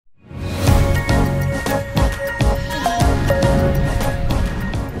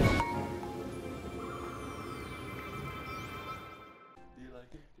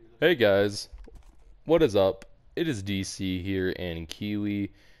Hey guys, what is up? It is DC here in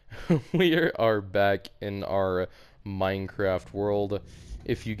Kiwi. We are back in our Minecraft world.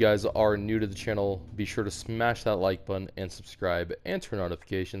 If you guys are new to the channel, be sure to smash that like button and subscribe and turn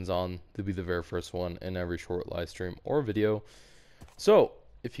notifications on to be the very first one in every short live stream or video. So,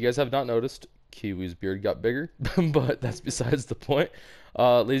 if you guys have not noticed, Kiwi's beard got bigger, but that's besides the point.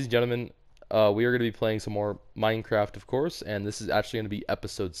 Ladies and gentlemen, we are going to be playing some more Minecraft, of course, and this is actually going to be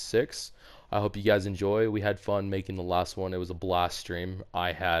episode 6. I hope you guys enjoy. We had fun making the last one. It was a blast stream.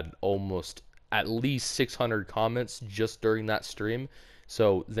 I had almost at least 600 comments just during that stream.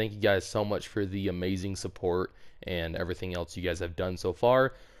 So thank you guys so much for the amazing support and everything else you guys have done so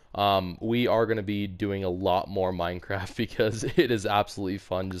far. We are going to be doing a lot more Minecraft because it is absolutely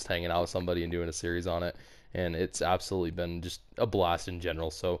fun just hanging out with somebody and doing a series on it. And it's absolutely been just a blast in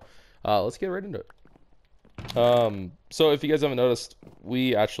general. So let's get right into it. So if you guys haven't noticed,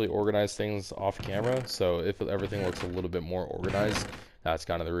 we actually organize things off camera. So if everything looks a little bit more organized, that's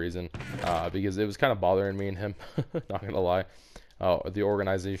kind of the reason. Because it was kind of bothering me and him, not gonna lie. The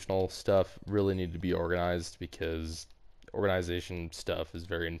organizational stuff really needed to be organized because organization stuff is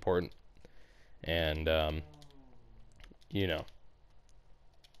very important. And, you know.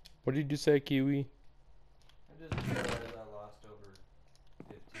 What did you say, Kiwi? I just realized I lost over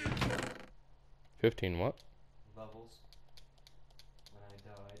 15 15 what? levels when I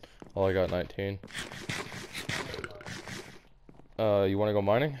died. Oh, I got 19. You want to go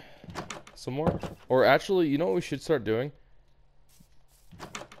mining? Some more? Or actually, you know what we should start doing?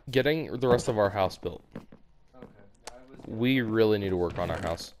 Getting the rest of our house built. Okay, We really need to work on our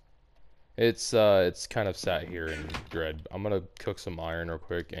house. It's kind of sat here in dread. I'm gonna cook some iron real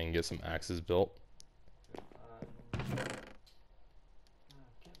quick and get some axes built.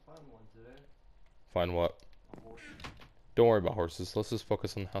 can't find one today. Find what? A horse. Don't worry about horses. Let's just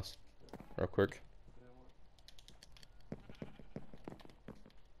focus on the house real quick.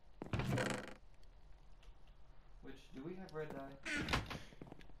 Which, do we have red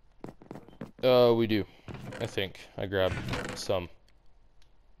dye? We do. I think. I grabbed some.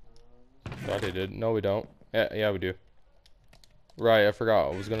 Thought I did. No, we don't. Yeah, we do. Right, I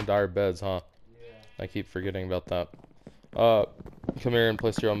forgot. I was gonna dye our beds, huh? Yeah. I keep forgetting about that. Come here and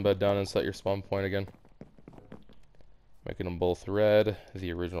place your own bed down and set your spawn point again. Making them both red,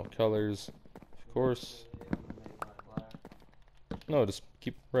 the original colors, of course. No, just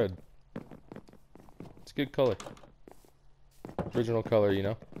keep red. It's a good color. Original color, you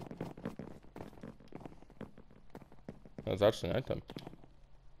know? That's actually nighttime.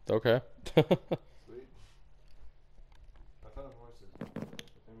 Okay. Sweet. I found horses.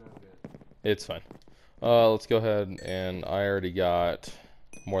 They're no good. It's fine. Let's go ahead and I already got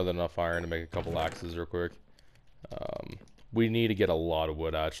more than enough iron to make a couple axes real quick. We need to get a lot of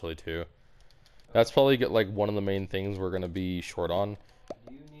wood actually too. That's probably like one of the main things we're gonna be short on.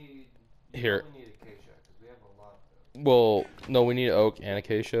 You need. Here. Only need acacia because we have a lot of those. Well, no, we need oak and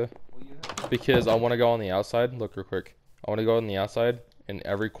acacia Well, you have. because I want to go on the outside. Look real quick. I want to go on the outside. In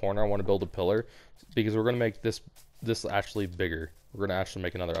every corner, I want to build a pillar because we're gonna make this actually bigger. We're gonna actually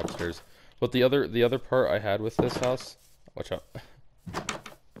make another upstairs. But the other part I had with this house, watch out.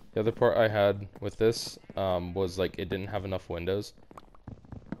 The other part I had with this was like it didn't have enough windows.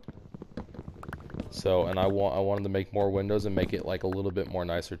 So, and I wanted to make more windows and make it like a little bit more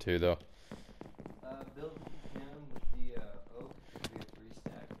nicer too, though. Build him with the oak. It'll be a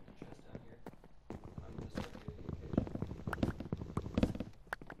 3-stack in the chest down here. I'm just gonna do the acacia.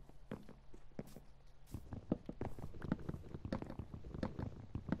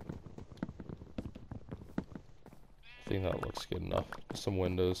 I think that looks good enough. Some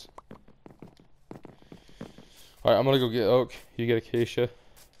windows. All right, I'm gonna go get oak. You get acacia.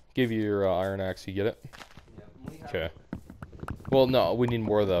 Give you your iron axe. You get it? Yeah, we have. Okay. Well, no, we need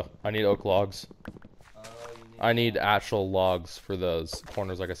more though. I need oak logs. I need actual logs for those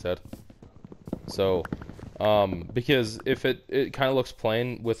corners, like I said. So, because if it kind of looks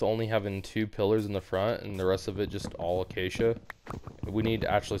plain with only having 2 pillars in the front and the rest of it just all acacia, we need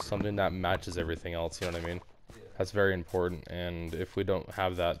actually something that matches everything else. You know what I mean? Yeah. That's very important. And if we don't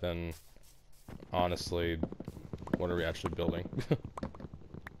have that, then honestly, what are we actually building?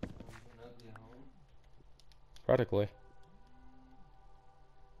 Practically.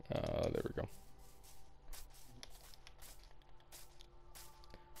 There we go.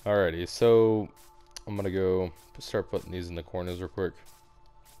 Alrighty, so I'm gonna go start putting these in the corners real quick.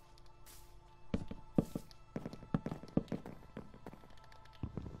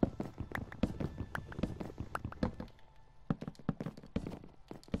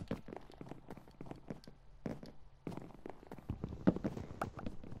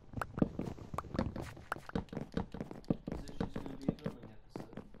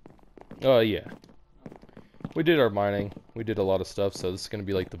 Yeah. We did our mining. We did a lot of stuff, so this is going to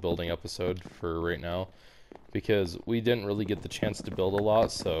be like the building episode for right now. Because we didn't really get the chance to build a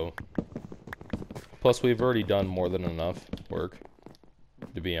lot, so... Plus, we've already done more than enough work,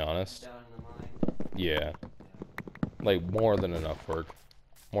 to be honest. Down in the mine. Yeah. Like, more than enough work.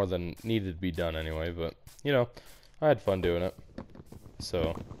 More than needed to be done anyway, but, you know, I had fun doing it.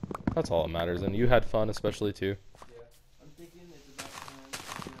 So, that's all that matters, and you had fun especially, too. Yeah. I'm thinking it's about time to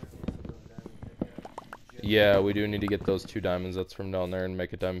get our hands on a diamond pickaxe. Yeah, we do need to get those 2 diamonds that's from down there and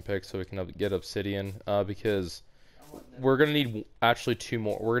make a diamond pick so we can get obsidian, because we're going to need actually 2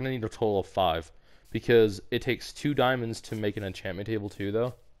 more. We're going to need a total of 5, because it takes 2 diamonds to make an enchantment table too,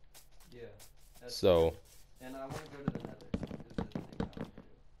 though. Yeah. So... True. And I want to go to the nether. Is the thing I want to do.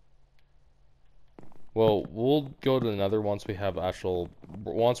 Well, we'll go to the nether once we have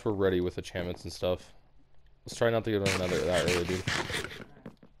once we're ready with enchantments and stuff. Let's try not to go to the nether that early, dude.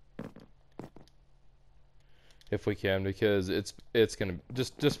 If we can, because it's gonna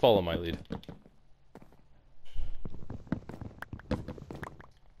just follow my lead.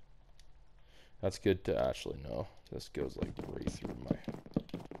 That's good to actually know. This goes like right through my...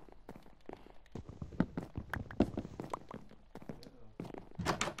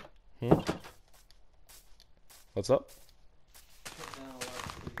 What's up?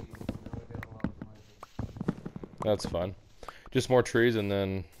 That's fine. Just more trees and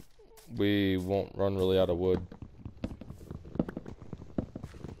then we won't run really out of wood.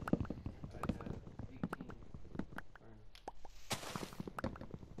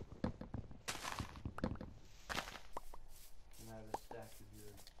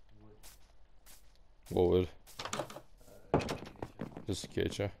 What wood? Just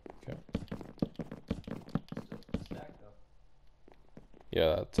acacia. Okay.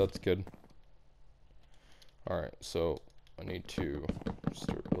 Yeah, that's good. Alright, so I need to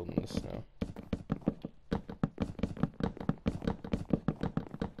start building this now.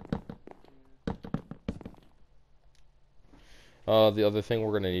 The other thing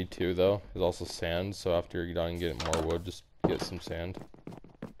we're gonna need too, though, is also sand. So after you're done getting more wood, just get some sand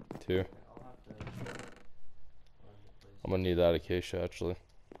too. I'm gonna need that acacia actually.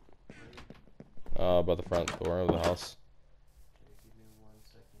 By the front door of the house.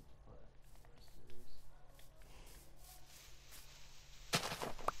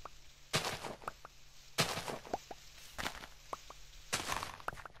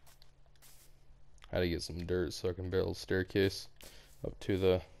 I had to get some dirt so I can build a staircase up to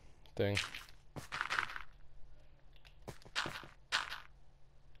the thing.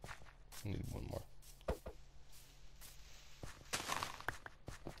 I need one more.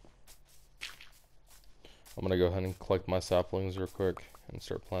 I'm gonna go ahead and collect my saplings real quick and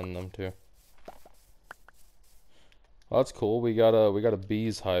start planting them too. Oh, that's cool. We got a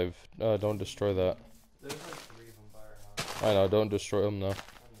bees hive. Don't destroy that. There's like 3 of them by our house. I know. Don't destroy them though.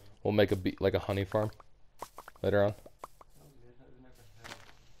 We'll make like a honey farm later on.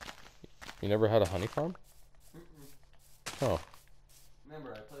 You never had a honey farm? Oh.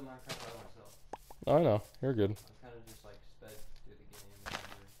 Remember, I play Minecraft by myself. I know. You're good. I kind of just like sped through the game.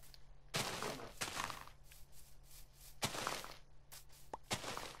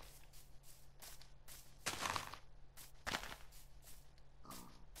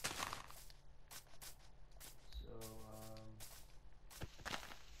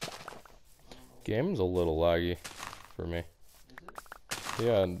 Game's a little laggy for me. Is it?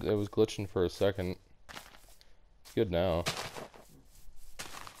 Yeah, it was glitching for a second. It's good now.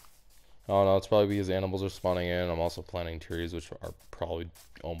 Oh no, it's probably because animals are spawning in. I'm also planting trees, which are probably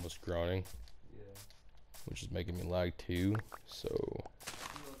almost growing. Yeah. Which is making me lag too. So.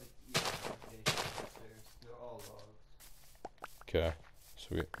 They're all logs. Okay.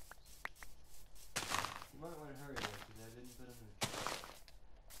 Sweet. You might want to hurry though, because I didn't put them in the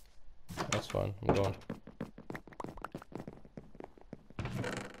truck. That's fine. I'm going.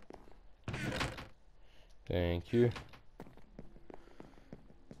 Thank you.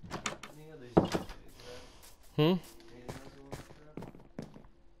 Hmm?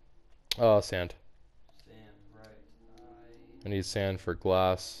 Sand. Sand, right. I need sand for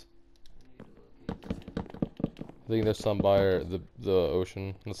glass. I think there's some by the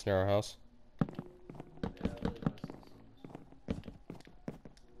ocean that's near our house.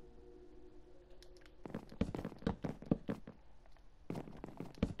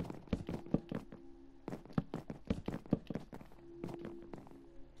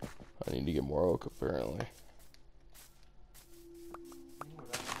 I need to get more oak apparently.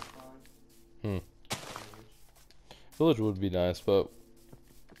 Village would be nice, but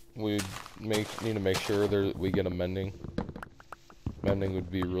we need to make sure we get a mending mending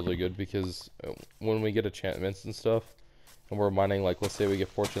would be really good because when we get enchantments and stuff, and we're mining, like let's say we get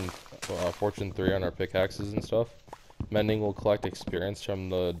fortune 3 on our pickaxes and stuff, mending will collect experience from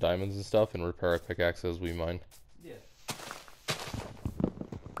the diamonds and stuff and repair our pickaxes as we mine. Yeah.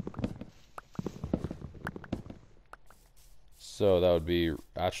 So that would be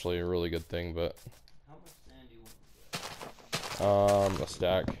actually a really good thing, but How much sand do you want me to get? a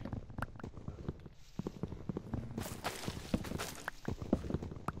stack.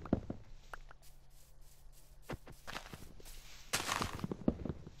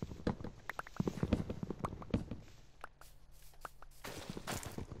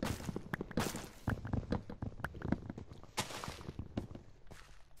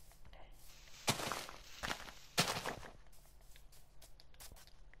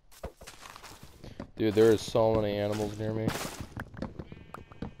 Dude, there is so many animals near me.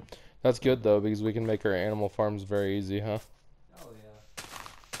 That's good though, because we can make our animal farms very easy, huh? Oh yeah.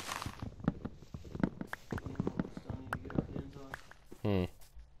 You know what we still need to get our hands on? Hmm.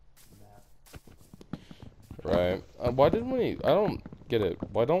 Map. Right. Why didn't we? I don't get it.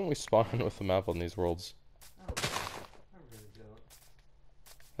 Why don't we spawn in with the map on these worlds? Oh, I really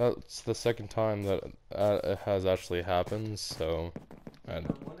don't. That's the second time that it has actually happened, so... I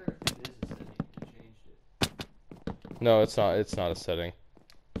wonder if it is a setting and changed it. No, it's not. It's not a setting.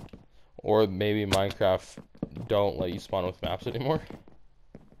 Or maybe Minecraft don't let you spawn with maps anymore.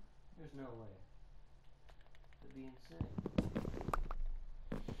 There's no way. That'd be insane.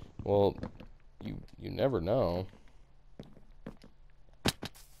 Well, you never know.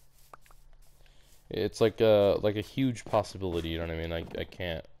 It's like a huge possibility, you know what I mean? I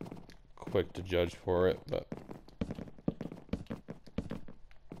can't quick to judge for it, but Damn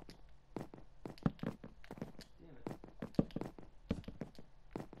it.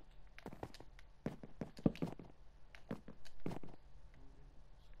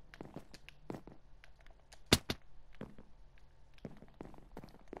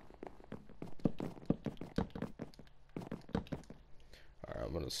 alright,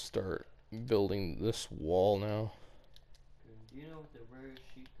 I'm gonna start building this wall now. Okay. Do you know what the rarest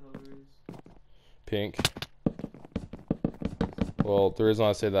sheep color is? Pink. Well, the reason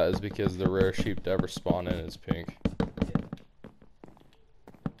I say that is because the rare sheep to ever spawn in is pink. Yeah.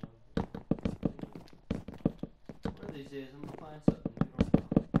 One of these days I'm gonna find something you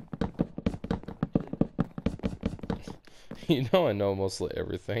don't know. You know I know mostly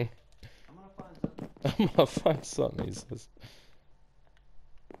everything. I'm gonna find something. I'm gonna find something, he says.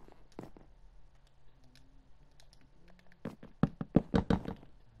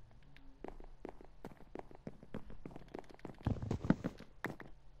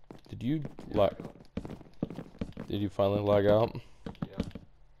 Did you lag? Did you finally lag out? Yeah.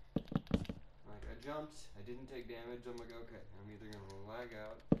 Like I jumped, I didn't take damage. I'm like, okay, I'm either gonna lag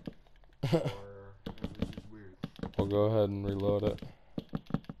out or this is weird. We'll go ahead and reload it.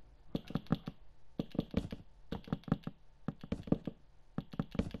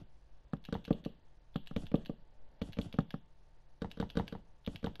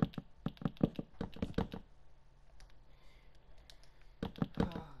 You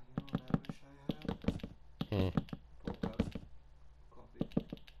know what I wish I had? Hmm. Full cup. Coffee.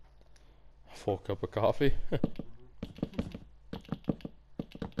 Full cup of coffee. Cutest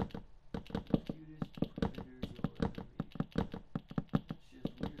predator you'll ever meet. That's just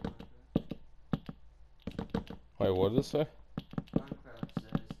weird, Minecraft. Wait, what did it say? Minecraft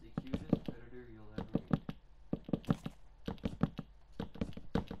says the cutest predator you'll ever meet.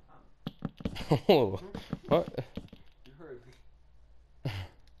 Oh, what? You heard me.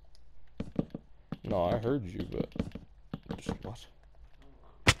 No, I heard you, but just what?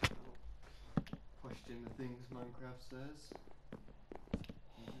 I don't question the things Minecraft says.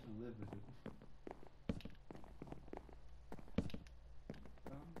 You just live with it.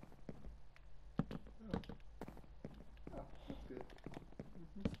 Oh, that's good.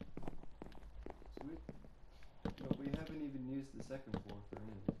 Sweet. No, we haven't even used the second floor for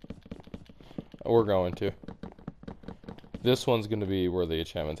anything. We're going to. This one's gonna be where the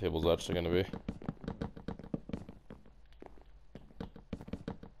enchantment table's actually gonna be.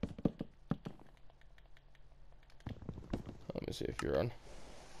 Let me see if you're on.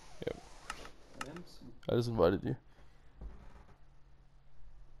 Yep. I am sweet. I just invited you.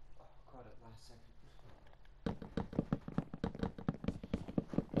 Oh, caught it last second.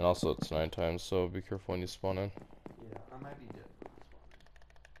 And also it's nighttime, so be careful when you spawn in. Yeah, I might be dead when I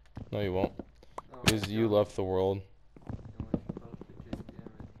spawn. No, you won't. No, Because you left the world. And we should both be taking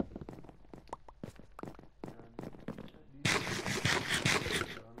damage. And, so,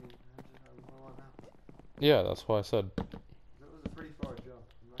 I mean, I'm rolling out. Yeah, that's why I said. That was a pretty far go.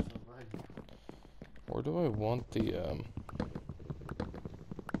 I'm not gonna lie to you. Where do I want the I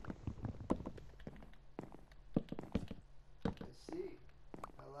see.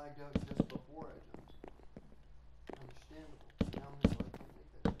 I lagged out just before I jumped. Understandable. Now I'm just like, I can't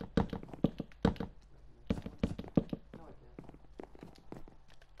make that jump. I can make that one. No, I can't.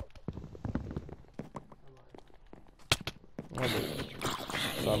 I lied. oh,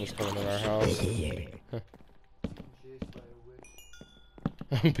 zombies coming in our house. Being chased by a witch.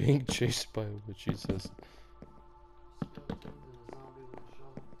 I'm being chased by a witch, he says. Skeletons and a zombie with a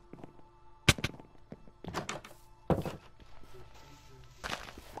shovel. There's creatures.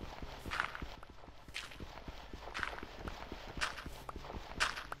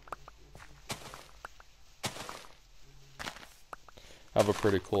 I have a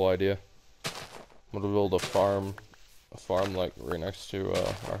pretty cool idea. I'm gonna build a farm like right next to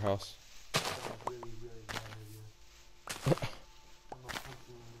our house. That's a really, really bad idea. I'm not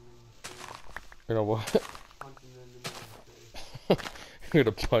punching them in the face. You know what? Punching them in the face. You're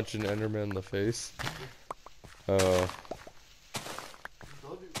gonna punch an Enderman in the face. I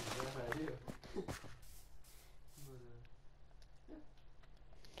told you it was a bad idea. But,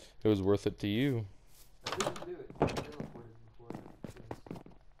 It was worth it to you. I didn't do it. I teleported before I got the chase.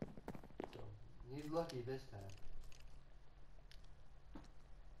 So, he's lucky this time.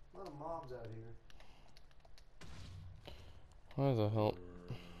 A lot of mobs out here. Why the hell? You know what?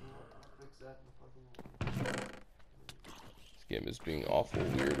 I'll fix that in the fucking morning. This game is being awful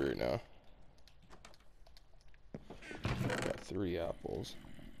weird right now. Got 3 apples.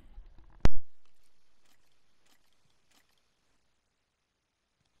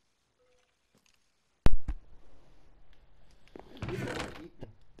 You don't want to eat me.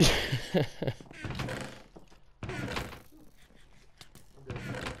 I'm dead.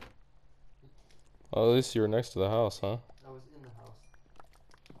 Oh, at least you were next to the house, huh? I was in the house.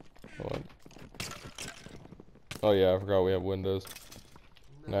 What? Oh yeah, I forgot we have windows.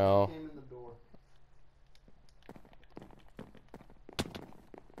 And then No. I came in the door.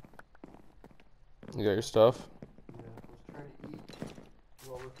 You got your stuff? Yeah, I was trying to eat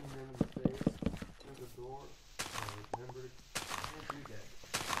while looking them in the face through the door. I remembered I can't do that.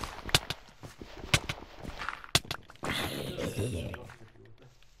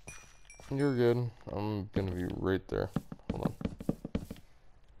 You're good. I'm gonna be right there. Hold on.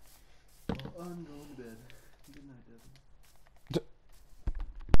 Well, I'm going to bed. Good night, Devin.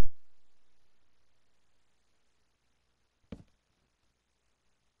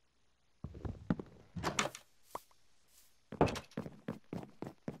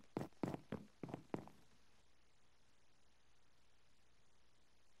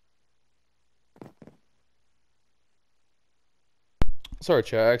 Sorry,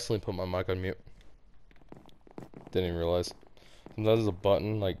 chat. I accidentally put my mic on mute. Didn't even realize. Sometimes there's a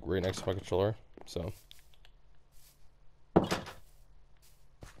button like right next to my controller, so. It's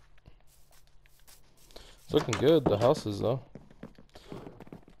looking good. The house is though.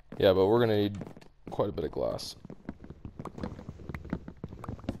 Yeah, but we're gonna need quite a bit of glass.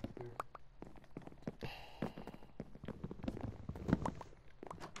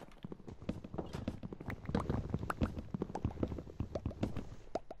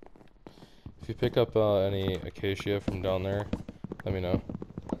 If you pick up any acacia from down there, let me know.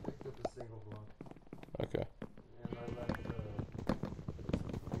 I picked up a single block. Okay. And I left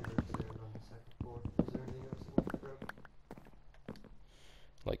fingers there on the second floor. Is there anything else you want to grab?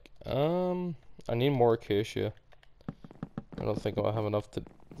 Like, I need more acacia. I don't think I'll have enough to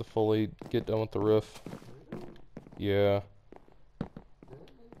fully get done with the roof. Really? Yeah. Okay.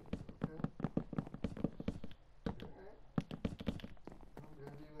 Alright. I'm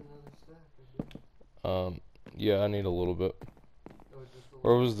gonna do another stack, I guess. Yeah, I need a little bit. Oh, just a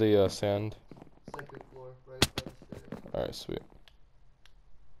Where little. was the sand? Second floor, right by the stairs. Alright, sweet.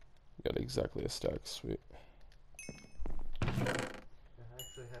 Got exactly a stack, sweet. I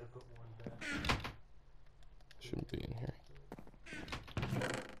actually had to put one back. Shouldn't be in here.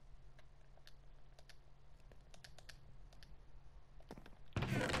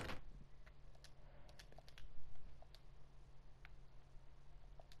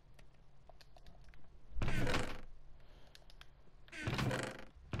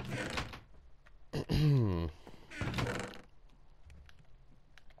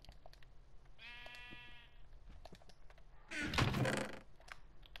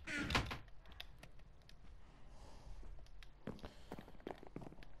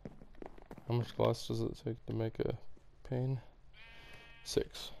 How much glass does it take to make a pane?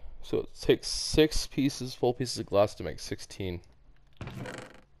 6. So it takes 6 pieces, full pieces of glass to make 16. Good.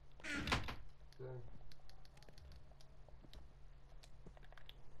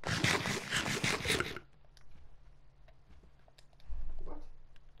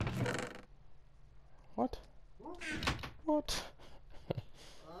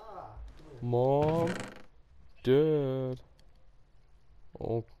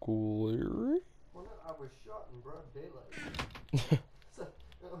 Oh, cool. Well, no, I was shot in broad daylight. So I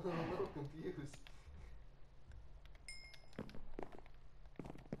was a little confused.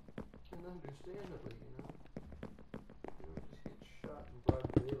 And understandably, you know. You don't just get shot in broad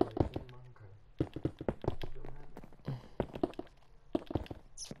daylight in Minecraft. You don't have it.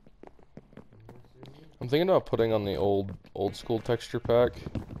 Unless you're me. I'm thinking about putting on the old school texture pack.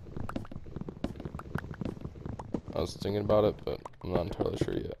 I was thinking about it, but I'm not entirely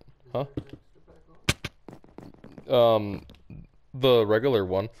sure yet. Huh? Is there a texture pack on? The regular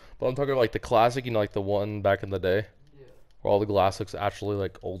one. But I'm talking like the classic, you know, like the one back in the day. Yeah. Where all the glass looks actually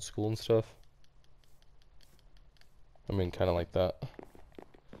like old school and stuff. I mean, kind of like that.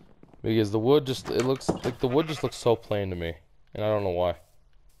 Because the wood just, it looks, like the wood just looks so plain to me. And I don't know why.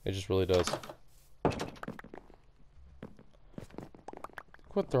 It just really does.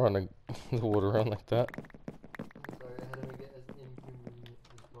 Quit throwing the wood around like that. I'm sorry, I had to make it as inconvenient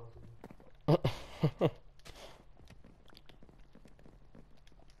as possible.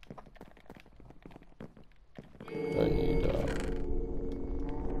 I need, I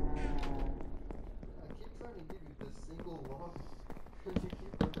keep trying to give you this single log, and you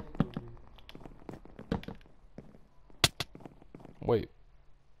keep running with me. wait.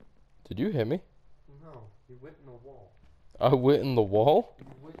 Did you hit me? No, you went in the wall. I went in the wall? You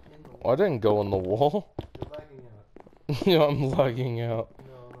went in the wall. Oh, I didn't go in the wall. You're lagging out. Yeah, I'm lagging out.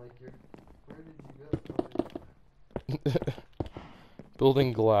 No, like you're. Where did you go?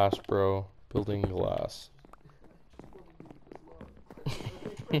 Building glass, bro. Building glass.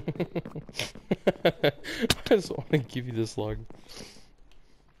 I just want to give you this log. If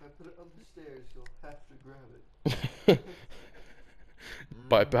I put it on the stairs, you'll have to grab it.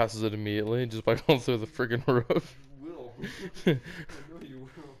 Bypasses it immediately just by going through the friggin' roof. You will. I know you will.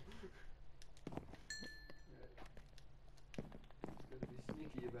 Right. Gotta be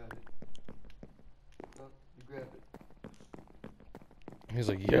sneaky about it. Oh, you grabbed it. He's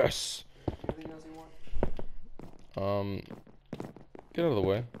like, yes. Anything else you want? Get out of the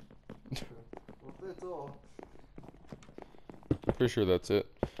way. Well, if that's all. Pretty sure that's it.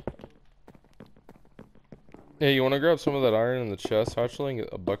 Hey, you want to grab some of that iron in the chest, actually, and get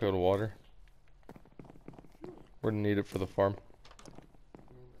a bucket of water? We're gonna need it for the farm. I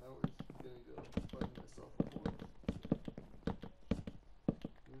mean, I was gonna go find myself a horse.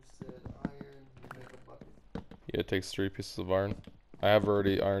 You said iron, you make a bucket. Yeah, it takes 3 pieces of iron. I have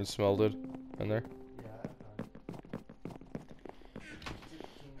already iron smelted in there. Yeah, I have done. 16.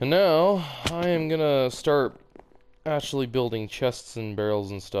 And now, I am gonna start actually building chests and barrels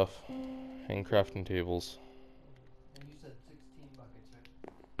and stuff. And crafting tables. And you said 16 buckets,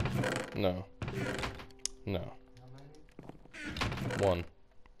 right? No. No. How many? 1. Well,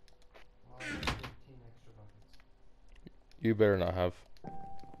 I have 15 extra buckets. You better not have.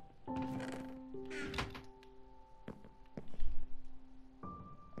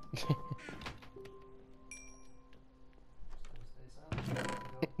 Just gotta stay silent. Go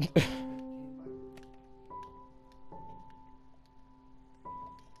 15 buckets.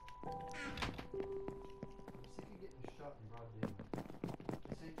 I'm sick of getting shot in broad daylight.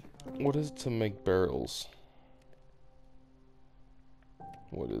 This ain't Chicago. What is it to make barrels?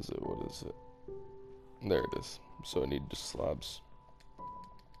 What is it? What is it? There it is. So I need just slabs.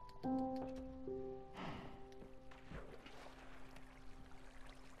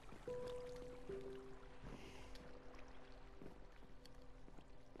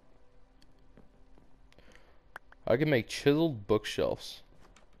 I can make chiseled bookshelves.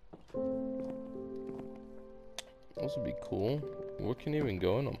 Those would be cool. What can even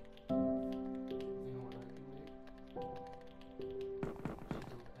go in them? You know what I can make?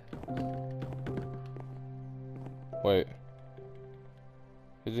 Chiseled apples. Wait.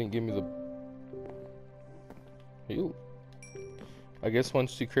 It didn't give me the... You... I guess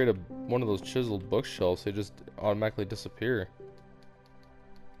once you create one of those chiseled bookshelves, they just automatically disappear.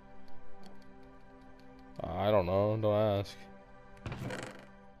 I don't know. Don't ask.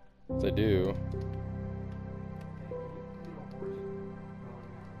 If they do.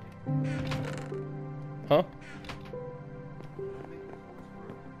 Huh?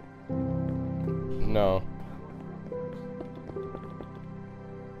 No.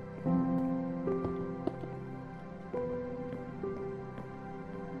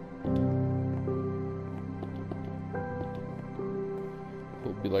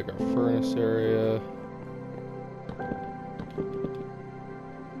 Will be like our furnace area.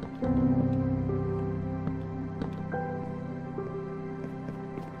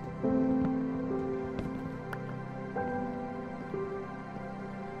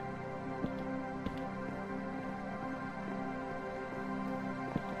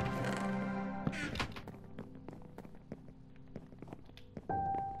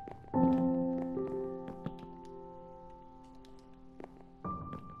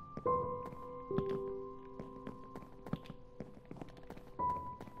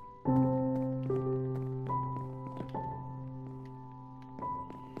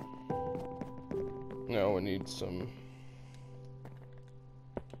 need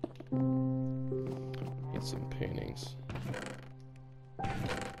some paintings.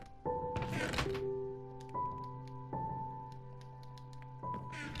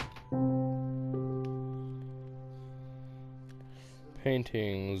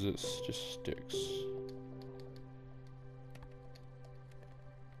 Paintings, it's just sticks.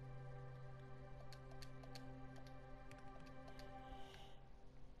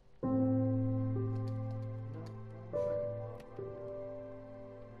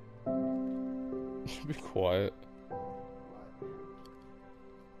 Be quiet.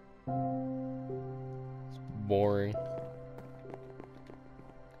 It's boring.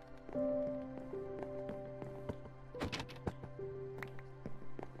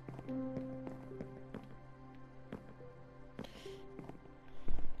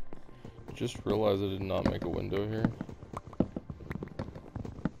 Just realized I did not make a window here.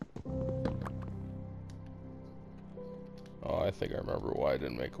 Oh, I think I remember why I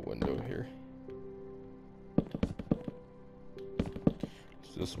didn't make a window here.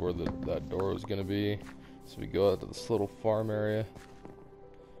 So this is where that door was gonna be. So we go out to this little farm area.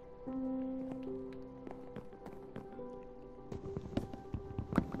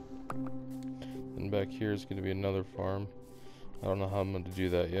 And back here is gonna be another farm. I don't know how I'm gonna do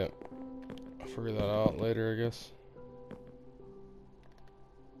that yet. I'll figure that out later, I guess.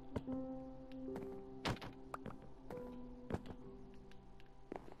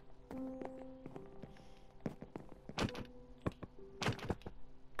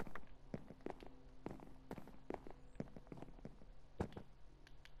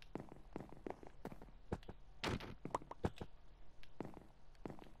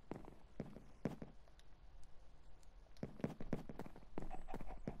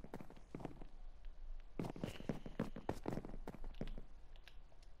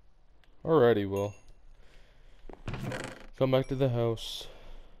 Alrighty, well. Come back to the house.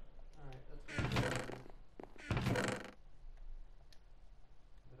 Alright, that's what I'm doing.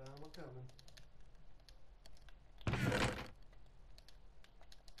 But I'm coming. I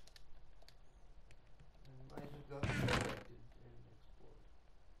might have gotten distracted and explored.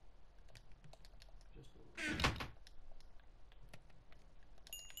 Just a little.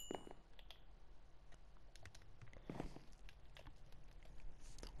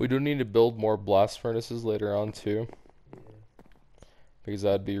 We do need to build more blast furnaces later on too, Yeah. because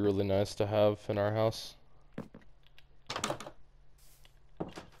that'd be really nice to have in our house.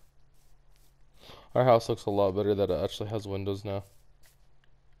 Our house looks a lot better that it actually has windows now.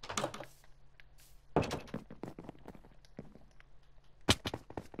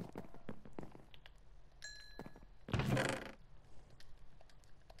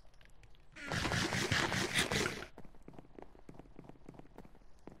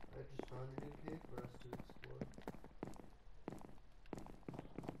 I just found a new cave for us to explore.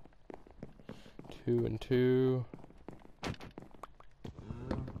 2 and 2.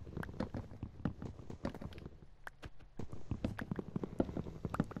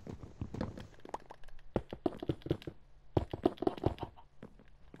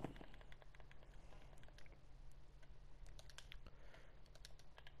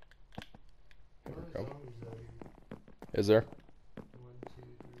 There we go. Zombies out here. Is there? 1, 2,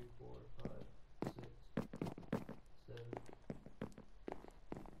 3, 4, 5, 6, 7.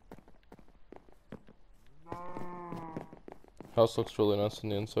 House looks really nice on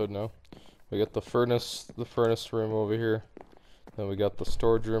the inside now. We got the furnace room over here. Then we got the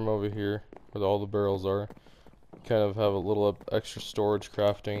storage room over here where all the barrels are. Kind of have a little extra storage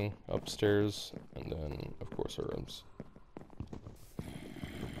crafting upstairs, and then of course our rooms.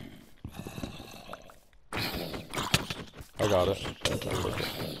 I got it.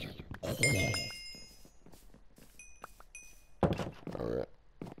 Alright.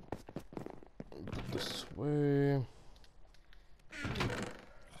 Put this way.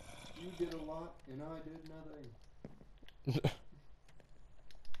 You did a lot, and I did nothing.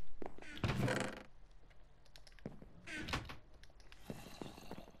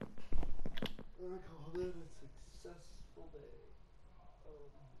 I called it a successful day.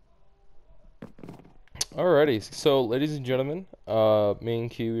 Alrighty, so ladies and gentlemen, me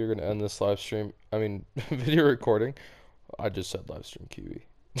and Kiwi are gonna end this live stream. I mean, video recording. I just said live stream, Kiwi.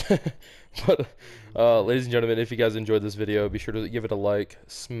 But, ladies and gentlemen, if you guys enjoyed this video, be sure to give it a like,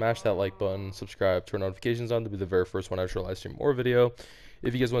 smash that like button, subscribe, turn notifications on to be the very first one I show live stream or video.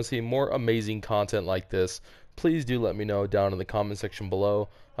 If you guys want to see more amazing content like this, please do let me know down in the comment section below.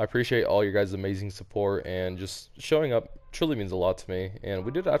 I appreciate all your guys' amazing support, and just showing up truly means a lot to me. And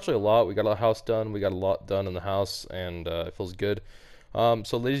we did actually a lot. We got a house done. We got a lot done in the house, and it feels good.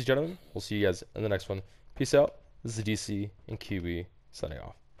 So ladies and gentlemen, we'll see you guys in the next one. Peace out. This is DC and Kiwi signing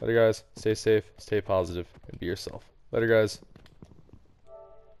off. Later, guys. Stay safe, stay positive, and be yourself. Later, guys.